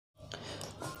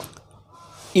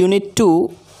Unit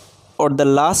 2 or the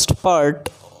last part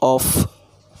of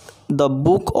the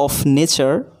book of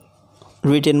nature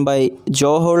written by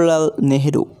Jawaharlal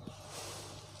Nehru.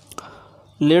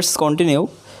 Let's continue.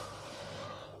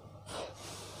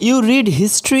 You read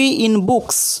history in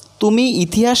books. তুমি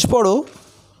ইতিহাস পড়ো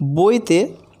বইতে,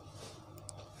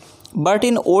 but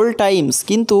in old times,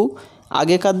 কিন্তু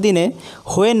আগেকার দিনে,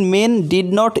 when men did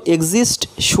not exist,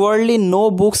 surely no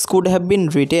books could have been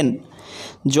written.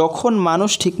 যখন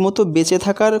মানুষ ঠিকমতো বেঁচে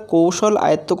থাকার কৌশল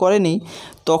আয়ত্ত করেনি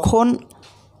তখন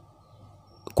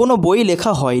কোনো বই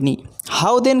লেখা হয়নি।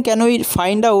 How then can we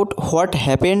find out what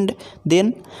happened দেন?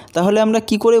 তাহলে আমরা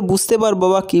কি করে বুঝতে পারবো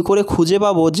বা কী করে খুঁজে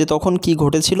পাবো যে তখন কি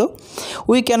ঘটেছিল?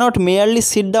 We cannot merely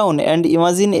sit down and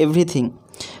imagine everything.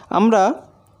 আমরা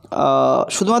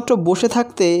শুধুমাত্র বসে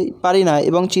থাকতে পারি না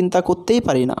এবং চিন্তা করতেই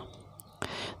পারি না।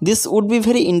 This would be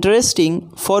very interesting,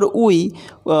 for we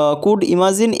could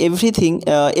imagine everything,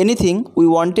 anything we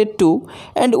wanted to,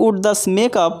 and would thus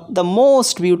make up the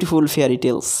most beautiful fairy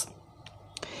tales.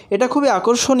 এটা খুবই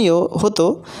আকর্ষণীয় হতো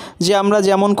যে আমরা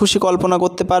যেমন খুশি কল্পনা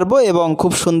করতে পারবো এবং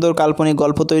খুব সুন্দর কাল্পনিক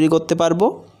গল্প তৈরি করতে পারবো।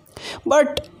 But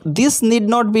this need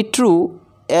not be true,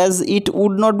 as it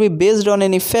would not be based on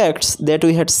any facts that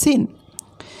we had seen.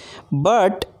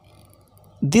 But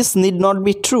this need not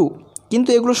be true. কিন্তু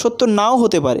এগুলো সত্য নাও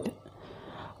হতে পারে।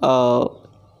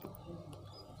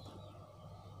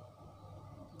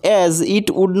 As it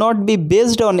would not be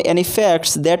based on any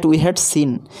facts that we had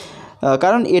seen.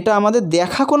 কারণ এটা আমাদের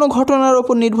দেখা কোনো ঘটনার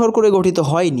ওপর নির্ভর করে গঠিত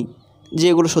হয়নি যে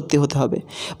এগুলো সত্যি হতে হবে।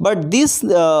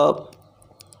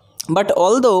 But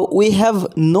although we have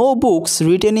no books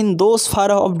written in those far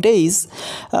off days,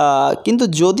 কিন্তু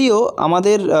যদিও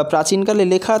আমাদের প্রাচীনকালে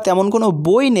লেখা তেমন কোনো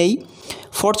বই নেই,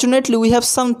 fortunately we have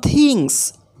some things,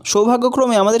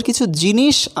 সৌভাগ্যক্রমে আমাদের কিছু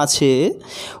জিনিস আছে,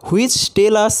 which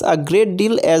tell us a great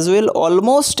deal as well,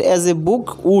 almost as a book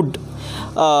would,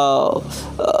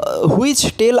 which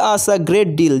tell us a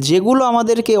great deal, যেগুলো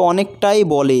আমাদেরকে অনেকটাই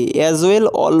বলে, as well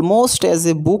almost as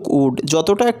a book would,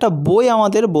 যতটা একটা বই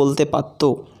আমাদের বলতে পারতো।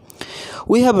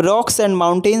 We have rocks and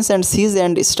mountains and seas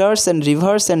and stars and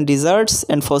rivers and deserts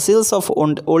and fossils of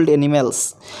old animals.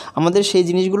 আমাদের সেই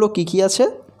জিনিসগুলো কী কী আছে?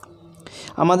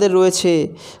 আমাদের রয়েছে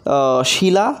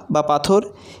শিলা বা পাথর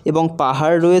এবং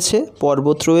পাহাড় রয়েছে,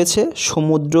 পর্বত রয়েছে,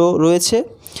 সমুদ্র রয়েছে,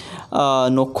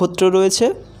 নক্ষত্র রয়েছে,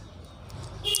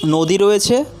 নদী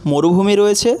রয়েছে, মরুভূমি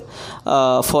রয়েছে,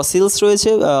 ফসিলস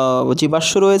রয়েছে,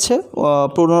 জীবাশ্ম রয়েছে,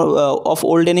 অফ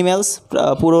ওল্ড অ্যানিম্যালস,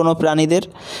 পুরনো প্রাণীদের,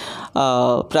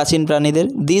 প্রাচীন প্রাণীদের,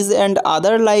 this and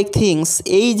other like things,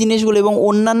 এই জিনিসগুলো এবং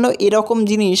অন্যান্য এরকম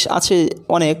জিনিস আছে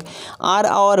অনেক, আর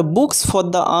hour books for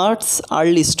the earths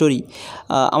early story,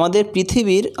 আমাদের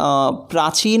পৃথিবীর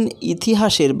প্রাচীন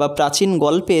ইতিহাসের বা প্রাচীন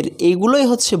গল্পের এইগুলোই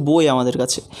হচ্ছে বই আমাদের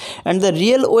কাছে। And the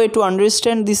real way to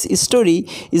understand this story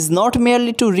is not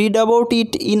merely to read about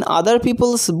it in other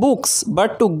people's books, but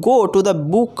to go to the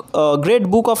book, great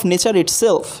book of nature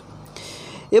itself.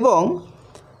 এবং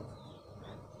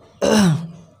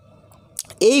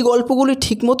এই গল্পগুলি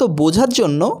ঠিকমতো বোঝার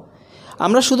জন্য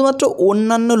আমরা শুধুমাত্র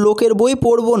অন্যান্য লোকের বই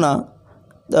পড়ব না,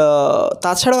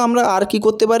 তাছাড়াও আমরা আর কি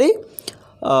করতে পারি?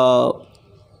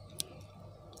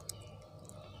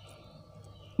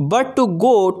 But to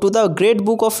go to the great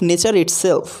book of nature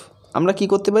itself, আমরা কি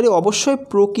করতে পারি? অবশ্যই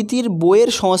প্রকৃতির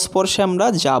বইয়ের সংস্পর্শে আমরা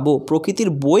যাব, প্রকৃতির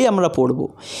বই আমরা পড়ব।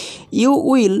 ইউ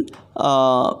উইল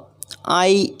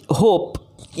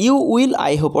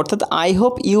আই হোপ, অর্থাৎ আই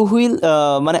হোপ ইউ উইল,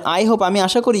 মানে আই হোপ আমি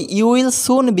আশা করি, ইউ উইল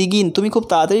সুন বিগিন, তুমি খুব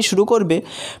তাড়াতাড়ি শুরু করবে,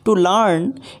 টু লার্ন,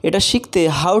 এটা শিখতে,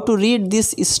 how to read this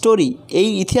story, এই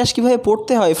ইতিহাস কীভাবে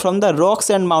পড়তে হয়, from the rocks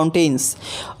and mountains,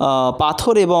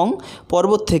 পাথর এবং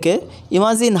পর্বত থেকে,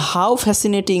 imagine how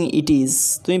fascinating it is,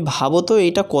 তুমি ভাবো তো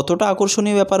এটা কতটা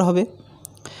আকর্ষণীয় ব্যাপার হবে।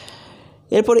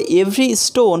 এরপরে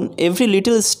every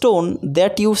little stone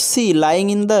that you C lying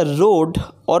in the road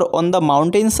or on the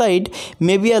mountain side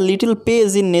may be a little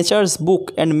page in nature's book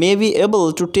and may be able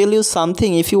to tell you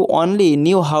something if you only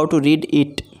knew how to read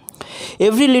it.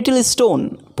 Every little stone,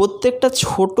 প্রত্যেকটা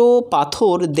ছোট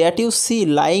পাথর, that you C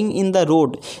lying in the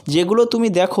road, যেগুলো তুমি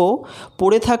দেখো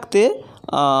পড়ে থাকতে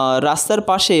রাস্তার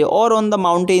পাশে, or on the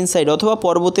mountain side, অথবা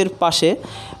পর্বতের পাশে,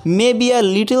 may be a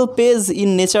little page in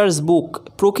nature's বুক,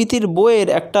 প্রকৃতির বইয়ের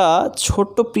একটা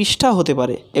ছোট্ট পৃষ্ঠা হতে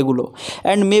পারে এগুলো,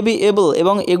 অ্যান্ড মে বি এবল,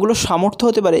 এবং এগুলো সামর্থ্য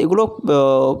হতে পারে, এগুলো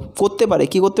করতে পারে,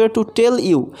 কী করতে পারে? টু টেল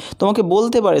ইউ, তোমাকে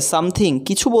বলতে পারে, সামথিং,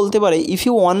 কিছু বলতে পারে, ইফ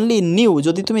ইউ অনলি নিউ,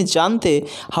 যদি তুমি জানতে,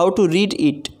 হাউ টু রিড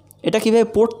ইট, এটা কীভাবে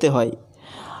পড়তে হয়।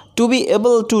 Two be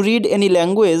able to read any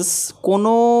language,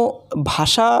 কোনো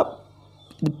ভাষা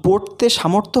পড়তে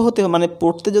সামর্থ্য হতে, মানে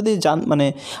পড়তে যদি মানে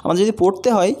আমাদের যদি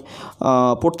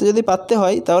পড়তে যদি পারতে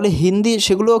হয় তাহলে হিন্দি,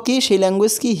 সেগুলো কি সেই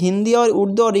ল্যাঙ্গুয়েজ কি হিন্দি আর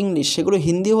উর্দু আর ইংলিশ, সেগুলো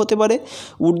হিন্দিও হতে পারে,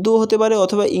 উর্দুও হতে পারে,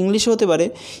 অথবা ইংলিশও হতে পারে।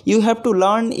 You have to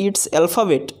learn it's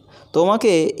alphabet,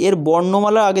 তোমাকে এর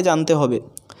বর্ণমালা আগে জানতে হবে।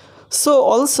 So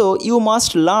also you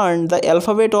must learn the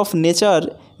alphabet of nature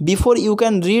before you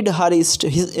can read her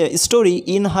story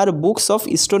in her books of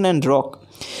stone and rock.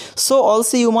 So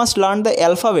also you must learn the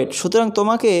alphabet, সুতরাং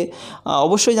তোমাকে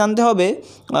অবশ্যই জানতে হবে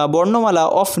বর্ণমালা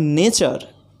অফ নেচার,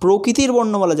 প্রকৃতির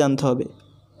বর্ণমালা জানতে হবে।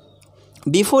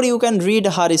 Before you can read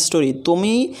her story,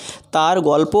 তুমি তার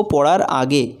গল্প পড়ার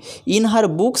আগে। In her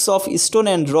books of stone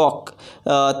and rock,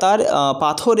 তার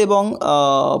পাথর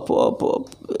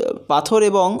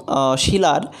এবং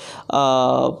শিলার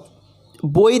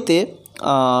বইতে,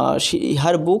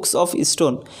 হার বুকস অফ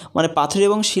স্টোন মানে পাথর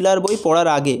এবং শিলার বই পড়ার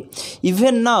আগে।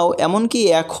 ইভেন নাও, এমনকি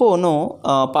এখনও,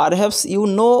 perhaps you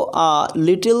know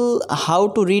little how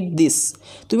to read this,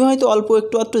 তুমি হয়তো অল্প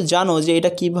একটু জানো যে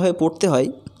এটা কীভাবে পড়তে হয়।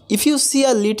 If you C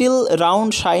a little round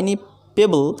shiny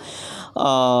payable,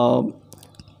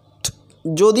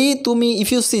 যদি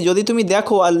তুমি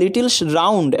দেখো আর লিটিল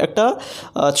রাউন্ড, একটা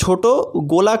ছোট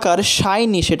গোলাকার,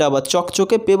 শাইনি সেটা আবার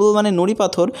চকচকে, পেবল মানে নুড়ি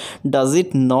পাথর, does it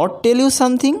not tell you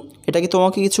something, এটা কি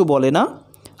তোমাকে কিছু বলে না?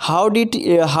 How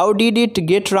did it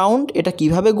gate round, এটা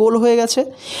কিভাবে গোল হয়ে গেছে,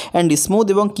 অ্যান্ড স্মুথ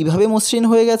এবং কিভাবে মসৃণ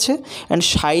হয়ে গেছে, অ্যান্ড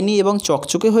শাইনি এবং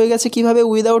চকচকে হয়ে গেছে কিভাবে,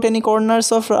 without any corners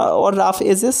of or rough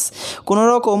edges, কোনো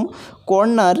রকম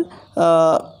কর্নার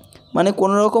মানে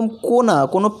কোনো রকম কোনা,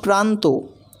 কোনো প্রান্ত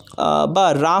বা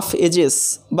রাফ এজেস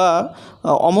বা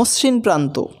অমসৃণ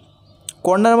প্রান্ত।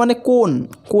 কর্নার মানে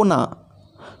কোনা,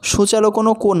 সোচালো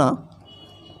কোনো কোনা।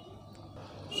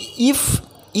 If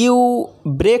you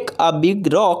break a big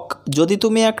rock, যদি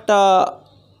তুমি একটা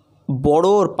বড়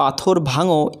পাথর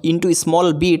ভাঙো, ইন্টু স্মল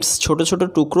বিটস, ছোট ছোট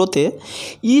টুকরোতে,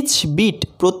 ইচ বিট,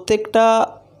 প্রত্যেকটা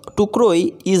টুকরোই,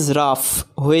 ইজ রাফ,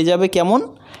 হয়ে যাবে কেমন,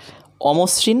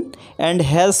 অমসৃণ, অ্যান্ড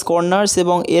হ্যাজ কর্নার্স,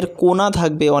 এবং এর কোনা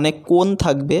থাকবে, অনেক কোণ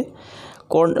থাকবে,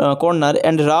 কর্নার,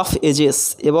 অ্যান্ড রাফ এজেস,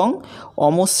 এবং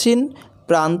অমসৃণ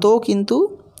প্রান্তও কিন্তু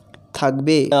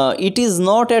থাকবে। It is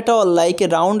not at all like a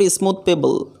round smooth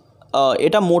payable,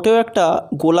 এটা মোটেও একটা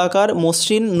গোলাকার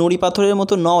মসৃণ নুড়ি পাথরের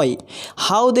মতো নয়।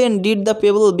 How then did the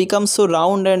payable become so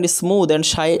round and smooth and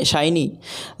shiny,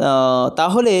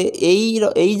 তাহলে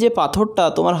এই যে পাথরটা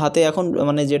তোমার হাতে এখন,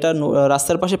 মানে যেটা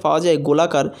রাস্তার পাশে পাওয়া যায়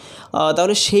গোলাকার,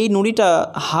 তাহলে সেই নুড়িটা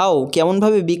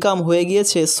কেমনভাবে বিকাম হয়ে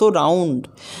গিয়েছে, সো রাউন্ড,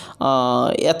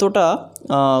 এতটা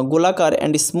গোলাকার,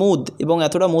 অ্যান্ড স্মুথ, এবং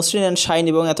এতটা মসৃণ, অ্যান্ড শাইন,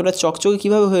 এবং এতটা চকচকে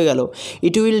কীভাবে হয়ে গেল।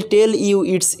 It will tell you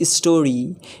it's story,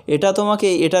 এটা তোমাকে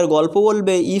এটার গল্প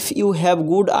বলবে। ইফ ইউ হ্যাভ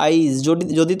গুড আইজ,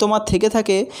 যদি তোমার থেকে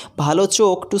থাকে ভালো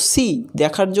চোখ, টু সি,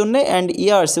 দেখার জন্যে, অ্যান্ড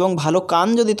ইয়ার্স, এবং ভালো কান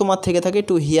যদি তোমার থেকে থাকে,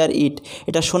 টু হিয়ার ইট,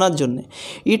 এটা শোনার জন্যে।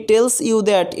 ইট টেলস ইউ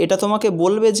দ্যাট, এটা তোমাকে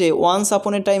বলবে যে, ওয়ান্স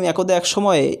আপন এ টাইম, একদা এক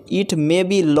সময়ে, ইট মে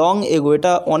বি লং এগো,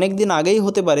 এটা অনেক দিন আগেই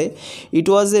হতে পারে, ইট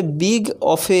ওয়াজ এ বিট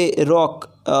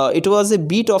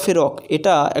অফ এ রক,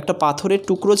 এটা একটা পাথরের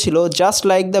টুকরো ছিল, just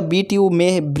like the beat you may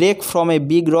break from a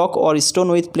big rock or stone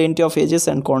with plenty of edges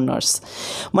and corners,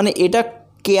 মানে এটা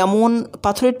কেমন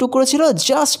পাথরের টুকরো ছিল,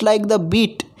 জাস্ট লাইক দ্য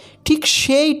বিট, ঠিক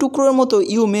সেই টুকরোর মতো,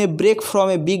 you may break from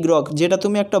a big rock, যেটা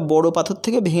তুমি একটা বড় পাথর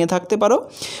থেকে ভেঙে থাকতে পারো,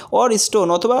 অর স্টোন,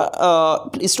 অথবা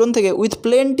স্টোন থেকে, উইথ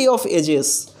প্লেন্টি অফ এজেস,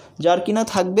 যার কিনা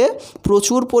থাকবে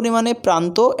প্রচুর পরিমাণে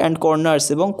প্রান্ত, অ্যান্ড কর্নার্স,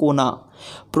 এবং কোনা।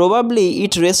 Probably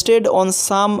it rested on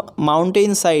some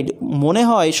mountain side, মনে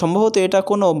হয় সম্ভবত এটা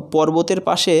কোনো পর্বতের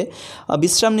পাশে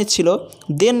বিশ্রাম নিচ্ছিল।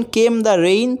 দেন কেম দ্য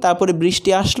রেইন, তারপরে বৃষ্টি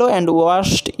আসলো, and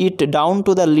washed it down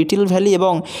to the little valley,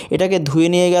 এবং এটাকে ধুয়ে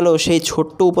নিয়ে গেল সেই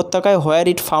ছোট্ট উপত্যকায়, হোয়ার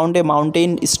ইট ফাউন্ড এ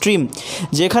মাউন্টেন স্ট্রিম,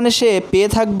 যেখানে সে পেয়ে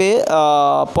থাকবে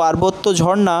পার্বত্য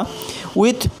ঝর্ণা,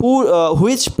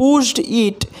 which pushed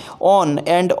it on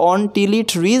and on till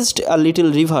it reached a little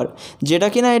river, যেটা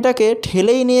কিনা এটাকে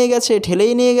ঠেলেই নিয়ে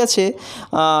গেছে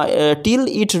টিল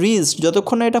ইট রিচড,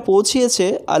 যতক্ষণ না এটা পৌঁছিয়েছে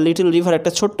আ লিটল রিভার,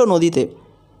 একটা ছোট্ট নদীতে।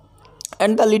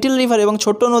 অ্যান্ড দ্য লিটল রিভার, এবং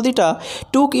ছোট্ট নদীটা,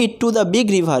 টুক ইট টু দ্য বিগ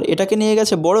রিভার, এটাকে নিয়ে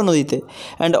গেছে বড় নদীতে।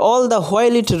 And all the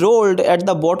while it ruled at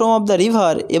the bottom of the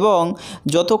river, এবং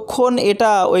যতক্ষণ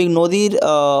এটা ওই নদীর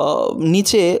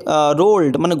নিচে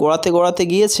রোল্ড মানে গড়াতে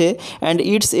গিয়েছে, and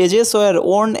it's edges war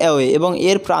worn away, এবং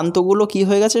এর প্রান্তগুলো কী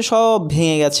হয়ে গেছে, সব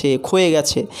ভেঙে গেছে, ক্ষয়ে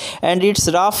গেছে। অ্যান্ড ইটস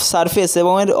রাফ সারফেস,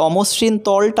 এবং এর অমসৃণ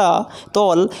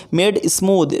তল মেড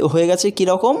স্মুথ, হয়ে গেছে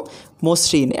কীরকম,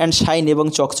 মসৃণ, অ্যান্ড শাইন, এবং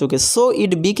চকচকে। So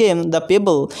it became the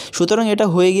payable, সুতরাং এটা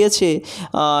হয়ে গিয়েছে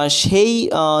সেই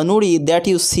নুড়ি, দ্যাট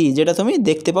ইউ সি, যেটা তুমি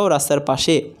দেখতে পাও রাস্তার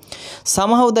পাশে।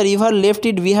 Somehow the river left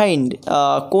it behind,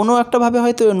 কোনো একটাভাবে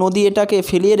হয়তো নদী এটাকে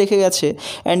ফেলিয়ে রেখে গেছে,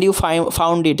 অ্যান্ড ইউ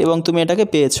ফাউন্ড ইট, এবং তুমি এটাকে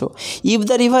পেয়েছো। If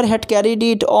the river had carried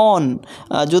it on,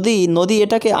 যদি নদী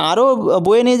এটাকে আরও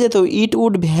বয়ে নিয়ে যেত, it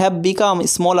would have become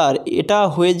smaller, এটা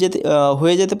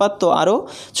হয়ে যেতে পারতো আরও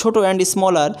ছোটো, অ্যান্ড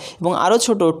স্মলার, এবং আরও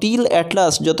ছোটো, টিল অ্যাট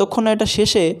লাস্ট, যতক্ষণ না এটা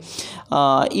শেষে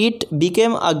ইট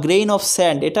became a grain of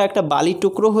sand, এটা একটা বালির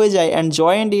টুকরো হয়ে যায়, অ্যান্ড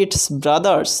জয়েন্ট ইটস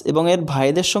ব্রাদার্স, এবং এর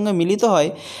ভাইদের সঙ্গে মিলিত হয়,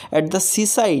 অ্যাট দ্য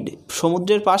সিসাইড,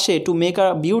 সমুদ্রের পাশে, to make a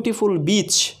beautiful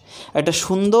beach, একটা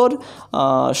সুন্দর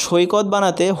সৈকত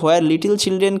বানাতে, হোয়ার little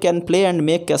children can play and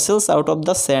make castles out of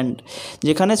the sand,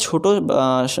 যেখানে ছোটো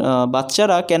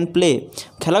বাচ্চারা ক্যান প্লে,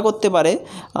 খেলা করতে পারে,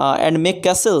 অ্যান্ড মেক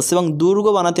ক্যাসেলস, এবং দুর্গ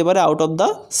বানাতে পারে, আউট অফ দ্য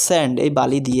স্যান্ড, এই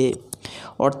বালি দিয়ে।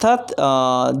 অর্থাৎ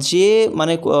যে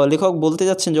মানে লেখক বলতে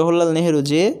যাচ্ছেন জওহরলাল নেহেরু,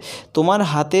 যে তোমার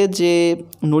হাতে যে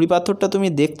নুড়ি পাথরটা তুমি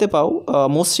দেখতে পাও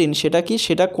মসৃণ, সেটা কি,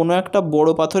 সেটা কোনো একটা বড়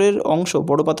পাথরের অংশ,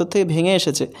 বড় পাথর থেকে ভেঙে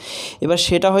এসেছে। এবার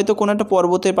সেটা হয়তো কোনো একটা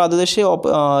পর্বতের পাদদেশে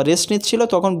রেস্ট নিচ্ছিল,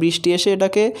 তখন বৃষ্টি এসে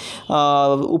এটাকে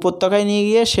উপত্যকায় নিয়ে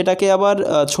গিয়ে সেটাকে আবার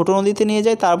ছোট নদীতে নিয়ে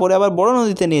যায়, তারপরে আবার বড়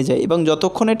নদীতে নিয়ে যায়, এবং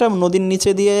যতক্ষণ এটা নদীর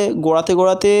নিচে দিয়ে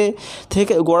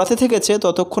গোড়াতে থেকেছে,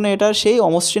 ততক্ষণে এটার সেই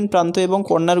অমসৃণ প্রান্ত এবং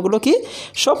কর্নারগুলো কি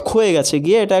সব ক্ষয়ে গেছে,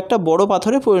 গিয়ে এটা একটা বড়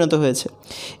পাথরে পরিণত হয়েছে।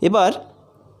 এবার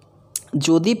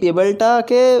যদি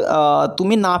পেবেলটাকে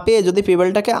তুমি না পেয়ে যদি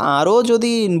পেবেলটাকে আরও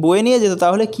যদি বয়ে নিয়ে যেত,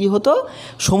 তাহলে কি হতো,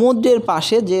 সমুদ্রের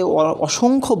পাশে যে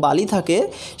অসংখ্য বালি থাকে,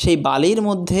 সেই বালির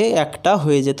মধ্যে একটা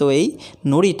হয়ে যেত এই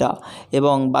নুড়িটা,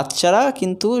 এবং বাচ্চারা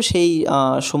কিন্তু সেই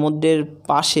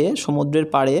সমুদ্রের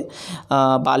পাড়ে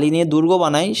বালি নিয়ে দুর্গ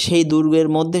বানায়, সেই দুর্গের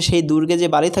মধ্যে, সেই দুর্গে যে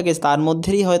বালি থাকে তার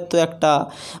মধ্যেই হয়তো একটা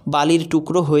বালির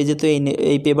টুকরো হয়ে যেত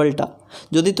এই পেবেলটা,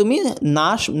 যদি তুমি না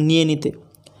নিয়ে নিতে,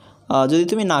 যদি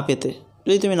তুমি না পেতে,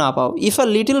 যদি তুমি না পাও। If a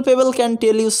little payable can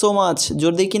tell you so much,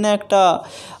 যদি কিনা একটা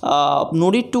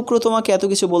নুড়ির টুকরো তোমাকে এত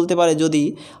কিছু বলতে পারে, যদি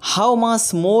how much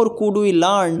more could we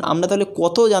learn, আমরা তাহলে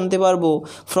কত জানতে পারবো,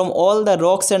 from all the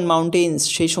rocks and mountains,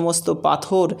 সেই সমস্ত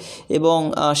পাথর এবং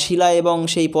শিলা এবং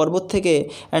সেই পর্বত থেকে,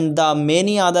 and the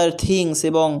many other things,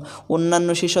 এবং অন্যান্য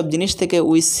সেসব জিনিস থেকে,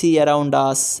 উই সি অ্যারাউন্ড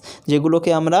আস, যেগুলোকে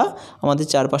আমরা আমাদের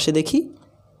চারপাশে দেখি।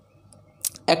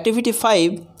 অ্যাক্টিভিটি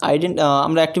 5,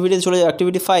 আমরা অ্যাক্টিভিটিতে চলে যাই।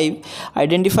 Activity 5,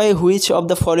 identify which of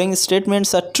the following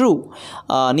statements are true,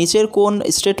 নিচের কোন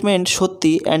স্টেটমেন্ট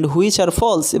সত্যি, অ্যান্ড হুইচ আর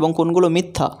ফলস, এবং কোনগুলো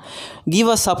মিথ্যা। Give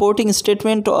a supporting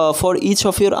statement for each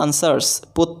of your answers,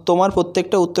 তোমার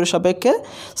প্রত্যেকটা উত্তর সাপেক্ষে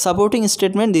সাপোর্টিং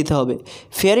স্টেটমেন্ট দিতে হবে।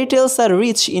 Fairy tales R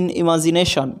rich in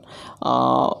imagination,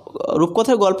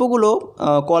 রূপকথার গল্পগুলো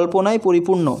কল্পনায়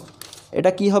পরিপূর্ণ,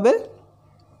 এটা কি হবে,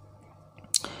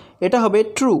 এটা হবে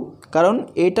ট্রু, কারণ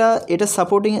এটা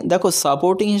সাপোর্টিং, দেখো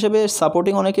সাপোর্টিং হিসেবে,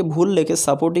 সাপোর্টিং অনেকে ভুল লেখে,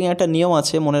 সাপোর্টিং একটা নিয়ম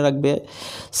আছে মনে রাখবে,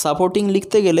 সাপোর্টিং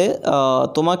লিখতে গেলে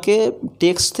তোমাকে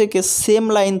টেক্সট থেকে সেম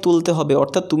লাইন তুলতে হবে,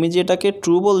 অর্থাৎ তুমি যেটাকে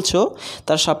ট্রু বলছো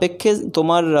তার সাপেক্ষে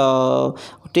তোমার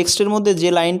টেক্সটের মধ্যে যে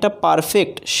লাইনটা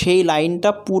পারফেক্ট, সেই লাইনটা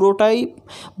পুরোটাই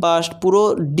বা পুরো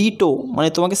ডিটো, মানে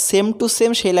তোমাকে সেম টু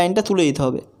সেম সেই লাইনটা তুলে দিতে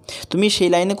হবে, তুমি সেই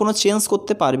লাইনে কোনো চেঞ্জ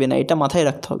করতে পারবে না, এটা মাথায়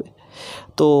রাখতে হবে।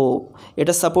 তো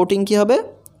এটা সাপোর্টিং কী হবে,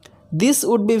 this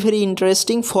would be very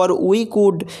interesting for we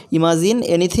could imagine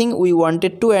anything we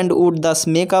wanted to and would Das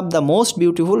make up the most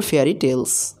beautiful fairy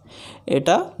tales,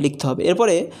 এটা লিখতে হবে।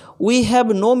 এরপরে we have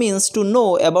no means to know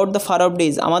about the far off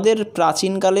days, আমাদের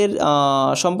প্রাচীনকালের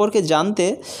সম্পর্কে জানতে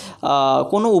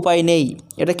কোনো উপায় নেই,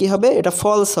 এটা কি হবে, এটা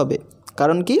ফলস হবে,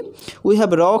 কারণ কি, we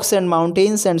have rocks and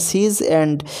mountains and seize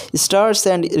and stars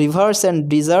and rivers and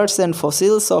deserts and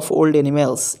fossils of old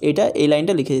animals, এই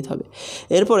লাইনটা লিখে দিতে হবে।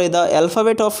 এরপরে the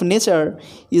alphabet of nature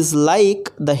is like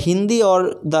the Hindi or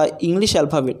the English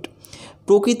alphabet,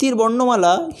 প্রকৃতির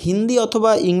বর্ণমালা হিন্দি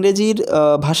অথবা ইংরেজির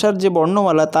ভাষার যে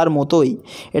বর্ণমালা তার মতোই,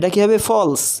 এটা কী হবে,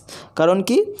 ফলস, কারণ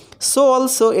কি, সো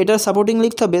অলসো, এটার সাপোর্টিং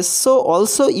লিখতে হবে, so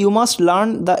also you must learn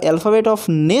the alphabet of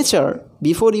nature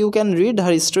before you can read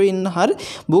her history in her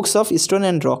books of stone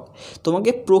and rock, তোমাকে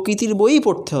প্রকৃতির বইই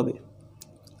পড়তে হবে।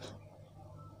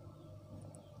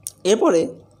 এরপরে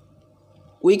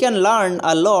we can learn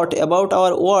a lot about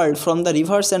our world from the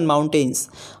rivers and mountains,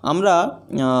 আমরা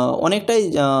অনেকটাই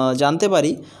জানতে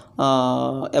পারি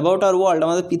অ্যাবাউট আওয়ার ওয়ার্ল্ড,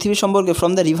 আমাদের পৃথিবী সম্পর্কে,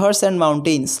 from the rivers and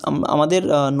mountains, আমাদের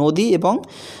নদী এবং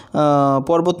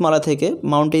পর্বতমালা থেকে,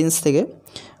 মাউন্টেন্স থেকে।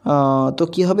 তো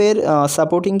কী হবে এর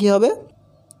সাপোর্টিং কী হবে,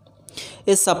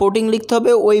 এর সাপোর্টিং লিখতে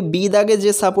হবে ওই বি দাগে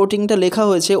যে সাপোর্টিংটা লেখা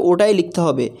হয়েছে ওটাই লিখতে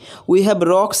হবে, we have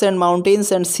rocks and mountains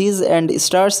and seize and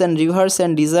stars and rivers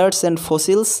and deserts and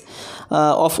fossils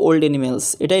of old animals,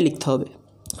 এটাই লিখতে হবে।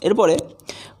 এরপরে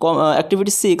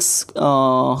activity 6,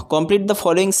 complete the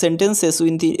following sentences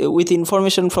with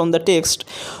information from the text.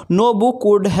 No book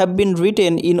would have been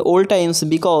written in old Times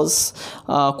because,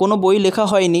 কোনো বই লেখা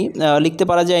হয়নি, লিখতে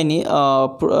পারা যায়নি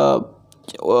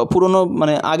পুরনো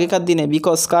মানে আগেকার দিনে,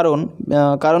 বিকজ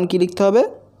কারণ কি লিখতে হবে,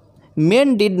 main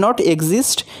did not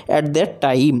exist at that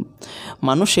time,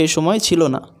 মানুষ সেই সময় ছিল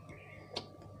না।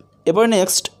 এরপরে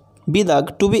next বিদাগ,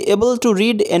 two be able to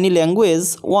read any language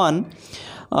 1,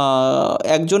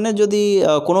 একজনের যদি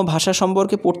কোনো ভাষা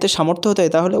সম্পর্কে পড়তে সামর্থ্য হতে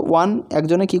হয় তাহলে 1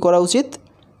 একজনে কী করা উচিত,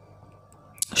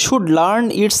 শুড লার্ন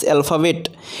ইটস অ্যালফাবেট,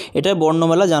 এটার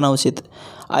বর্ণমালা জানা উচিত।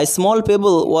 I small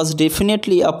payable was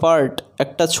definitely a part,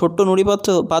 একটা ছোট্ট নুড়ি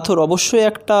পাথর অবশ্যই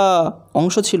একটা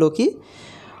অংশ ছিল কি,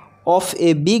 of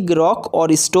a big rock or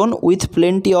stone with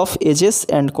plenty of edges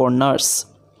and corners.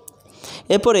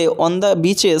 এরপরে on the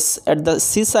bitches at the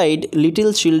seaside little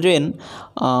children,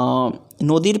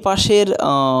 নদীর পাশের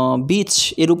বিচ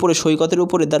এর উপরে, সৈকতের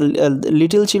উপরে দ্য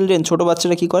লিটল চিলড্রেন, ছোটো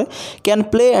বাচ্চারা কী করে, can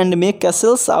play and make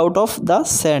castles out of the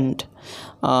sand,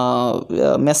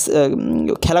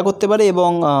 খেলা করতে পারে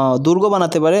এবং দুর্গ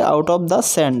বানাতে পারে আউট অফ দ্য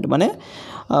স্যান্ড মানে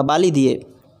বালি দিয়ে।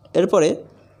 এরপরে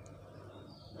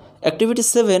activity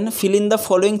 7, fill in the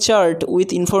following chart with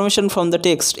information from the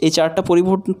text, এই চার্টটা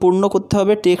পূর্ণ করতে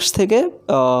হবে টেক্সট থেকে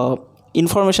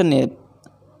ইনফরমেশান নিয়ে,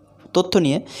 তথ্য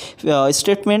নিয়ে।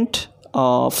 Statement,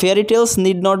 fairy tales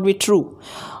need not be true,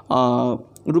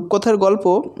 রূপকথার গল্প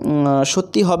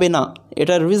সত্যি হবে না,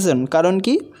 এটার রিজন কারণ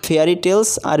কি, fairy tales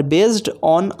are based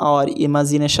on our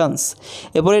imaginations.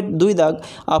 এরপরে 2 দাগ,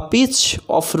 আ pitch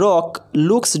of rock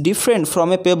looks different from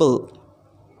a payable,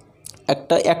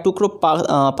 এক টুকরো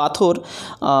পাথর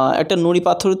একটা নুড়ি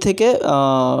পাথর থেকে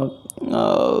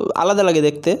আলাদা লাগে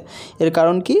দেখতে, এর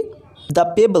কারণ কি,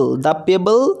 the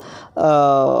payable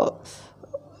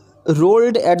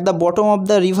rolled at the bottom of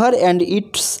the river and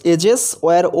its edges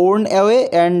were worn away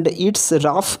and its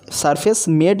rough surface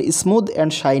made smooth and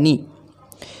shiny.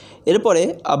 এরপরে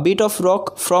a bit of rock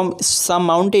from some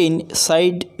mountain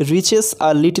side reaches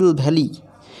a little valley,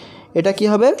 এটা কি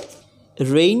হবে,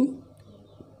 rain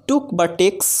took বা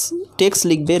takes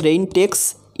লিখবে, rain takes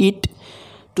it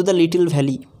to the little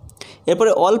valley.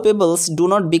 এরপরে all pebbles do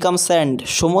not become sand,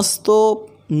 সমস্ত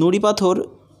নুড়ি পাথর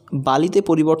বালিতে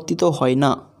পরিবর্তিত হয়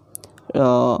না,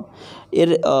 এর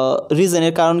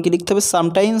রিজনের কারণ কি লিখতে হবে,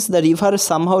 sometimes the river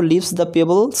somehow leaves the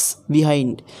pebbles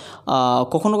behind,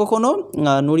 কখনো কখনো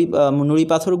নুড়ি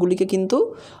পাথরগুলিকে কিন্তু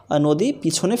নদী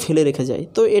পিছনে ফেলে রেখে যায়,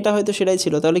 তো এটা হয়তো সেটাই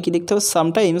ছিল, তাহলে কি লিখতে হবে,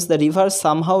 sometimes the river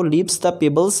somehow leaves the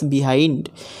pebbles behind.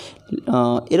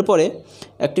 এরপরে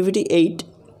activity 8,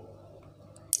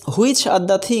 which are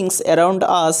the things around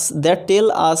us that tell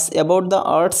us about the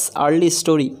earths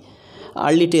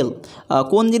early টেল,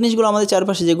 কোন জিনিসগুলো আমাদের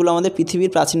চারপাশে যেগুলো আমাদের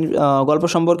পৃথিবীর প্রাচীন গল্প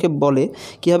সম্পর্কে বলে,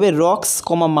 কী হবে, rocks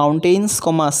mountains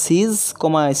seize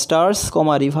stars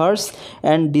rivers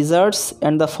and deserts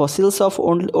and the fossils of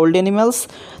old animals.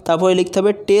 তারপরে লিখতে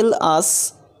হবে টেল us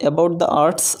about the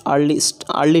earths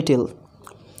early টেল।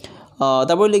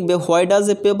 তারপরে লিখবে why does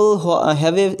a payable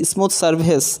have a smooth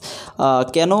surface,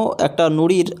 কেন একটা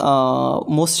নুড়ির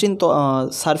মসৃণ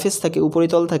সারফেস থাকে,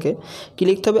 উপরিতল থাকে, কি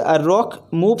লিখতে হবে, আর rock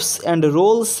moves and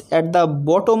Rolle's at the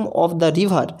bottom of the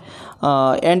river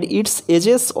and it's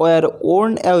edges war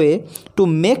worn away to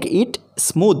make it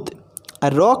smooth.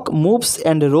 R rock moves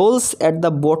and Rolle's at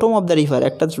the bottom of the river,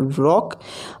 একটা rock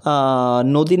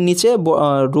নদীর নিচে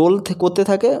role করতে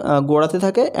থাকে, গোড়াতে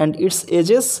থাকে, and it's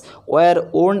edges war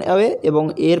worn away, এবং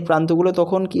এর প্রান্তগুলো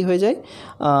তখন কি হয়ে যায়,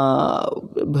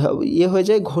 হয়ে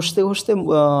যায় ঘষতে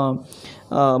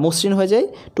মসৃণ হয়ে যায়,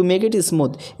 টু মেক ইট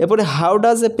স্মুথ। এরপরে how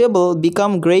does a payable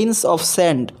become grains of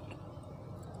sand,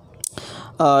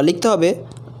 লিখতে হবে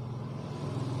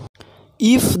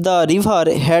if the river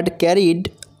had carried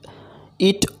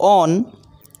it on,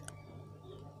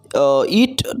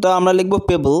 ইটটা আমরা লিখব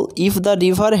payable, if the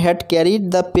river had carried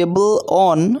the payable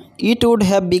on it would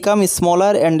have become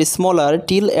smaller and smaller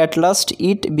till at last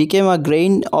it became a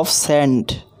grain of sand.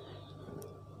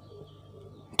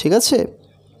 ঠিক আছে,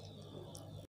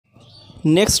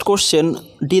 next question,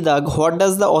 D দাগ, what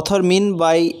does the author mean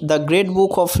by the great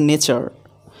book of nature.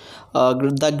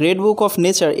 The great book of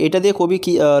nature, এটা দিয়ে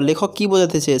লেখক কী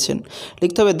বোঝাতে চেয়েছেন,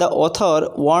 লিখতে হবে the author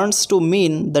wants to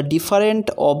mean the different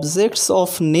objects of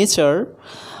nature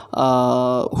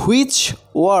which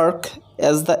work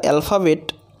as the alphabet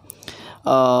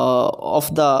of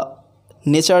the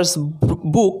nature's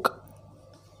book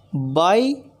by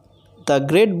the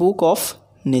great book of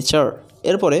nature.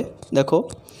 এরপরে দেখো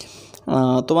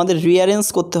তোমাদের রিঅ্যারেঞ্জ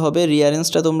করতে হবে,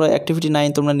 রিঅ্যারেঞ্জটা তোমরা অ্যাক্টিভিটি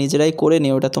 9 তোমরা নিজেরাই করে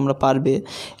নিও, ওটা তোমরা পারবে।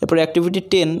 এরপরে অ্যাক্টিভিটি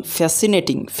 10,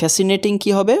 ফ্যাসিনেটিং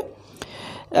কী হবে,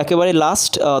 একেবারে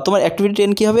লাস্ট তোমার অ্যাক্টিভিটি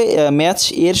 10 কী হবে, ম্যাচ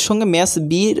এর সঙ্গে ম্যাচ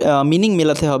বির মিনিং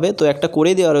মেলাতে হবে, তো একটা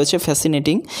করে দেওয়া রয়েছে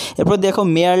ফ্যাসিনেটিং। এরপর দেখো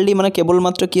মেয়ারলি মানে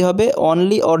কেবলমাত্র কী হবে,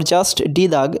 অনলি অর জাস্ট ডি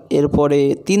দাগ, এরপরে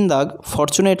 3 দাগ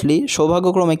ফরচুনেটলি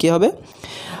সৌভাগ্যক্রমে কী হবে,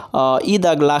 ই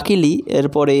দাগ লাকিলি,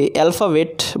 এরপরে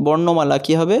অ্যালফাবেট বর্ণমালা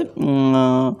কী হবে,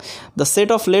 the set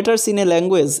of letters in a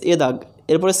language এ দাগ,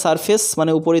 এরপরে সারফেস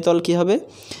মানে উপরিতল কী হবে,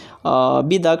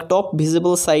 বি দাগ টপ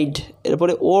ভিজিবল সাইড,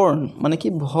 এরপরে ওর্ন মানে কি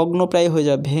ভগ্নপ্রায় হয়ে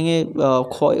যাবে, ভেঙে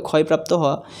ক্ষয়প্রাপ্ত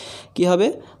হওয়া কী হবে,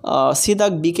 সি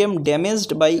দাগ বিকেম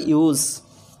ড্যামেজড বাই ইউজ।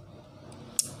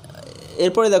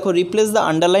 এরপরে দেখো replace the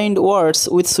underlined words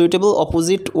with suitable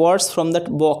opposite words from that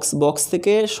box, box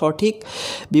থেকে সঠিক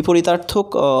বিপরীতার্থক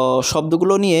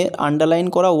শব্দগুলো নিয়ে আন্ডারলাইন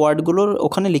করা ওয়ার্ডগুলোর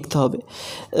ওখানে লিখতে হবে।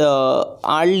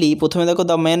 আর্লি, প্রথমে দেখো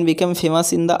the man became famous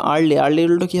in the early, early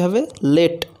উল্টো কী হবে,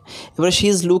 লেট। এবারে she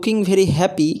is looking very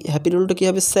happy, হ্যাপির উল্টো কী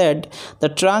হবে, sad. The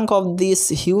trunk of this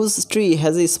huge tree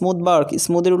has a smooth bark,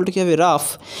 স্মুথের উল্টো কী হবে, rough.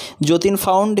 Jatin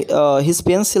found his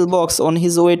pencil box on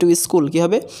his way to school, কী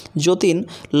হবে, Jatin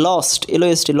lost,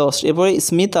 LOST lost. এরপরে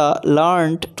Smita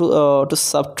learned two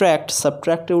subtract,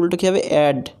 সাবট্র্যাক্টের উল্টো কী হবে,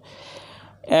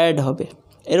 add হবে।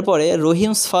 এরপরে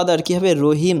রহিমস ফাদার কী হবে,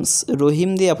 রহিম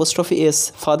দিয়ে apostrophe S,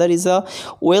 father is a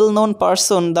well known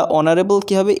person, the honourable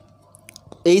কী হবে,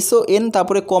 HON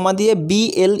তারপরে কমা দিয়ে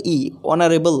BLE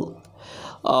অনারেবল।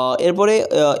 এরপরে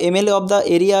MLA of the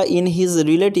area in his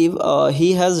relative, he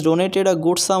has donated a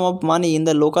good some of money in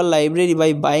the local library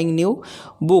by buying new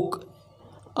book.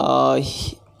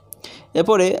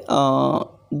 এরপরে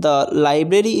the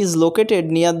library is located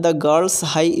near the girls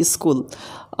high school,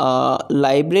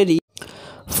 library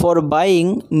for buying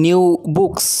new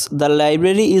books, the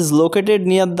library is located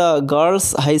near the girls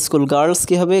high school, girls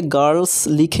কী হবে, girls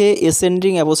লিখে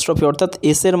ascending apostrophe অর্থাৎ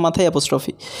S এর মাথায়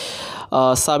apostrophe.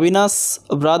 Sabinus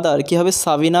brother কী হবে,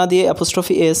 সাবিনা দিয়ে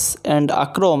apostrophe S, and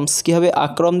আক্রমস কী হবে,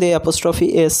 আক্রম দিয়ে apostrophe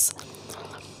S.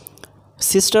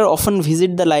 Sister often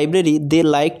visit the library, they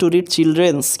like to read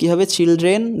children's কী হবে,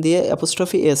 চিলড্রেন দিয়ে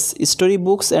apostrophe S. Story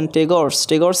books and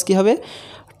Tagore's কী হবে,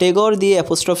 টেগর দিয়ে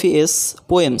apostrophe S,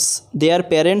 poems. Their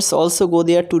parents also go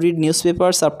there to read news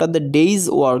papers after the days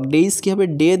work, days কী হবে,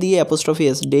 day দিয়ে apostrophe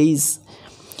S, days.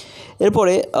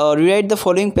 এরপরে rewrite the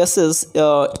following passage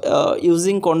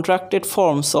using contracted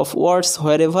forms of words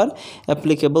where ever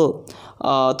applicable.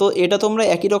 তো এটা তোমরা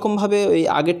একই রকমভাবে ওই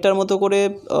আগেরটার মতো করে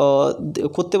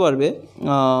করতে পারবে,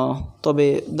 তবে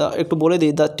একটু বলে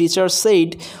দিই। The teacher said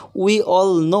we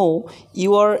all know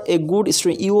you R a good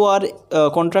student, you R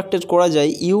contracted করা যায়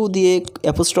ইউ দিয়ে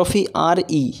অ্যাপোস্ট্রফি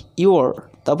RE, ইউ আর।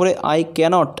 তারপরে আই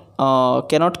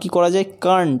ক্যানট কি করা যায়,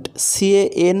 Kant,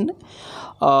 CAN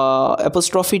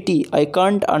apostrophe T, I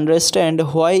can't understand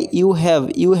why you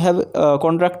have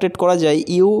contracted করা যায়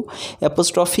you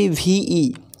apostrophe VE,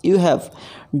 you have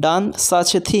done such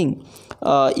a thing.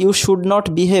 You should not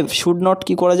behave, should not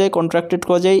কী করা যায়, contracted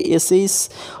করা যায়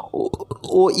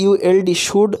SHOULD,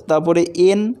 শুড, তারপরে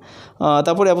N,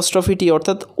 তারপরে অ্যাপোস্ট্রফি T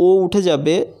অর্থাৎ ও উঠে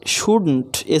যাবে, shouldn't,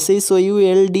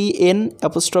 SHOULDN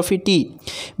apostrophe T।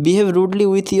 Behave rudely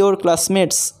with your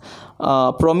classmates,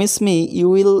 promise me you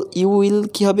will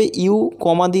কী হবে, ইউ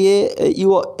কমা দিয়ে you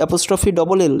apostrophe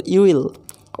LL, you will.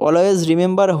 Always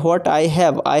remember what I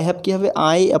have কী হবে,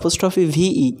 I apostrophe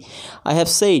VE, I have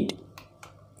said.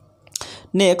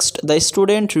 Next the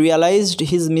student realised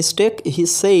his mistake, he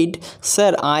said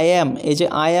sir I am, এই যে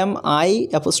I am, I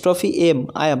apostrophe M,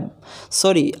 I am,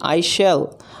 sorry I shall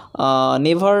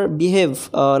never behave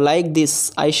like this,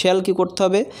 I shall কী করতে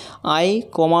হবে, I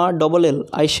comma LL,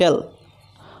 I shall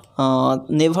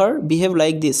never behave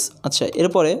like this. আচ্ছা,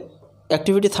 এরপরে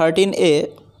activity 13A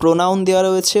pronoun দেওয়া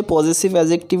রয়েছে, positive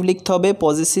adjective লিখতে হবে,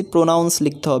 পজিটিভ প্রোনাউন্স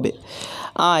লিখতে হবে।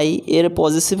 আই এর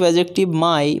পজিটিভ অ্যাডজেক্টিভ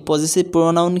মাই, পজিটিভ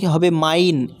প্রোনাউন কি হবে,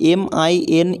 মাইন,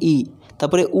 MINE।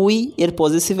 তারপরে উই এর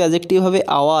পজিটিভ অ্যাডজেক্টিভ হবে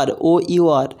আওয়ার,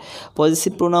 OUR।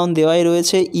 পজিটিভ প্রোনাউন দেওয়াই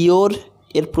রয়েছে। ইয়োর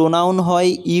এর প্রোনাউন হয়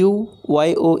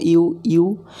YOU।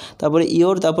 তারপরে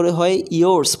ইয়োর, তারপরে হয়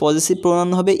ইয়োর্স, পজিটিভ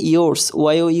প্রোনাউন হবে ইয়োর্স,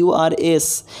 YOURS।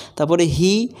 তারপরে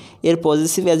হি এর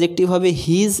পজিটিভ অ্যাডজেক্টিভ হবে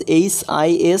হিজ,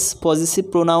 HIS। পজিটিভ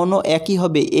প্রোনাউনও একই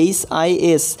হবে,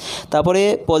 HIS। তারপরে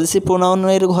পজিটিভ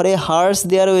প্রোনাউনের ঘরে হার্স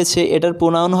দেওয়া রয়েছে, এটার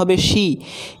প্রোনাউন হবে শি,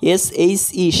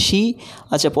 SHE, শি।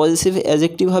 আচ্ছা, পজিটিভ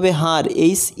অ্যাডজেক্টিভ হবে হার,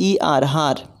 HER,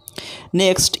 হার।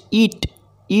 নেক্সট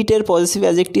ইট এর পজিটিভ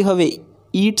অ্যাডজেক্টিভ হবে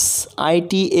ইটস,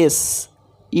 ITS,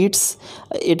 ইটস।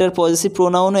 এটার পজিটিভ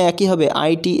প্রোনাউনও একই হবে,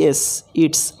 ITS,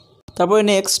 ইটস। তারপরে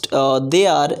নেক্সট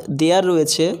দেয়ার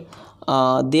রয়েছে,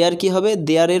 দেয়ার কি হবে,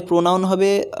 দেয়ারের প্রোনাউন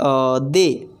হবে দে,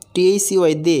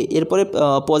 THEY দে, এরপরে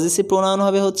পজিটিভ প্রোনাউন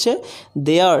হবে হচ্ছে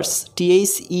দেয়ার্স,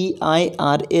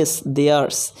 THEIRS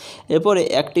দেয়ার্স। এরপরে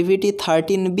activity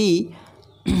 13B,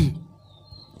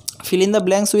 fill in the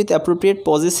blanks with appropriate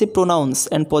possessive pronouns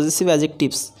and possessive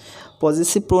adjectives।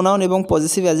 Positive pronoun এবং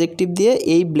পজিটিভ অ্যাডজেক্টিভ দিয়ে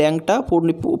এই ব্ল্যাঙ্কটা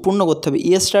পূর্ণ করতে হবে।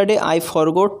 Yesterday I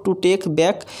forgot to take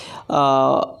back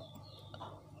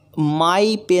my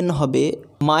pen হবে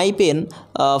মাই পেন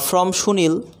ফ্রম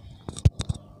সুনীল।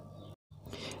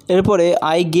 এরপরে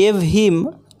I gave him,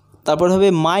 তারপর হবে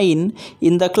mine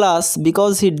in the class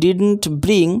because he didn't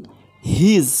bring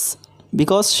his,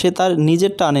 because সে তার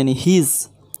নিজেরটা আনেনি, হিজ,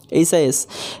 HIS।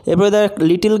 এরপরে the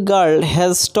little girl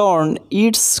has torn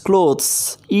it's clothes,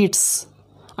 it's,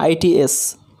 ITS।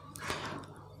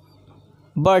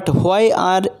 But why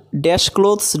are dash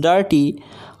clothes dirty,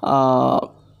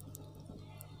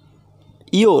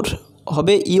 your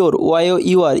হবে your,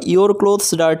 YOUR, your clothes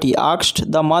dirty. Asked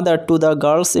the mother to the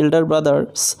girls এল্ডার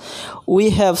brothers, we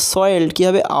have সয়েলড, কী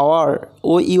হবে hour,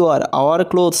 OUR, hour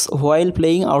clothes while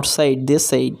playing outside, they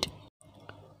said.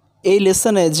 এই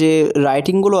লেসনে যে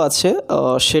রাইটিংগুলো আছে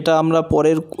সেটা আমরা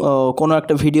পরের কোনো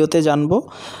একটা ভিডিওতে জানবো।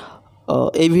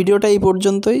 এই ভিডিওটা এই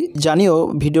পর্যন্তই। জানিও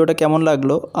ভিডিওটা কেমন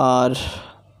লাগলো, আর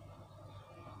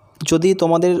যদি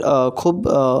তোমাদের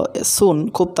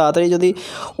খুব তাড়াতাড়ি যদি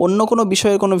অন্য কোনো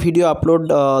বিষয়ের কোনো ভিডিও আপলোড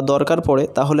দরকার পড়ে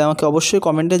তাহলে আমাকে অবশ্যই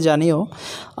কমেন্টে জানিও।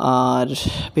 আর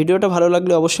ভিডিওটা ভালো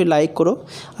লাগলে অবশ্যই লাইক করো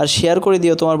আর শেয়ার করে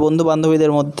দিও তোমার বন্ধু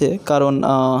বান্ধবীদের মধ্যে, কারণ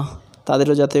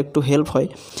তাদেরও যাতে একটু হেল্প হয়।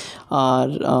 আর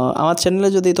আমার চ্যানেলে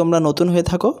যদি তোমরা নতুন হয়ে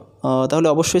থাকো তাহলে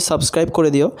অবশ্যই সাবস্ক্রাইব করে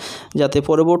দিও, যাতে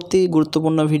পরবর্তী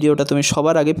গুরুত্বপূর্ণ ভিডিওটা তুমি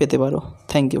সবার আগে পেতে পারো।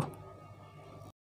 Thank you.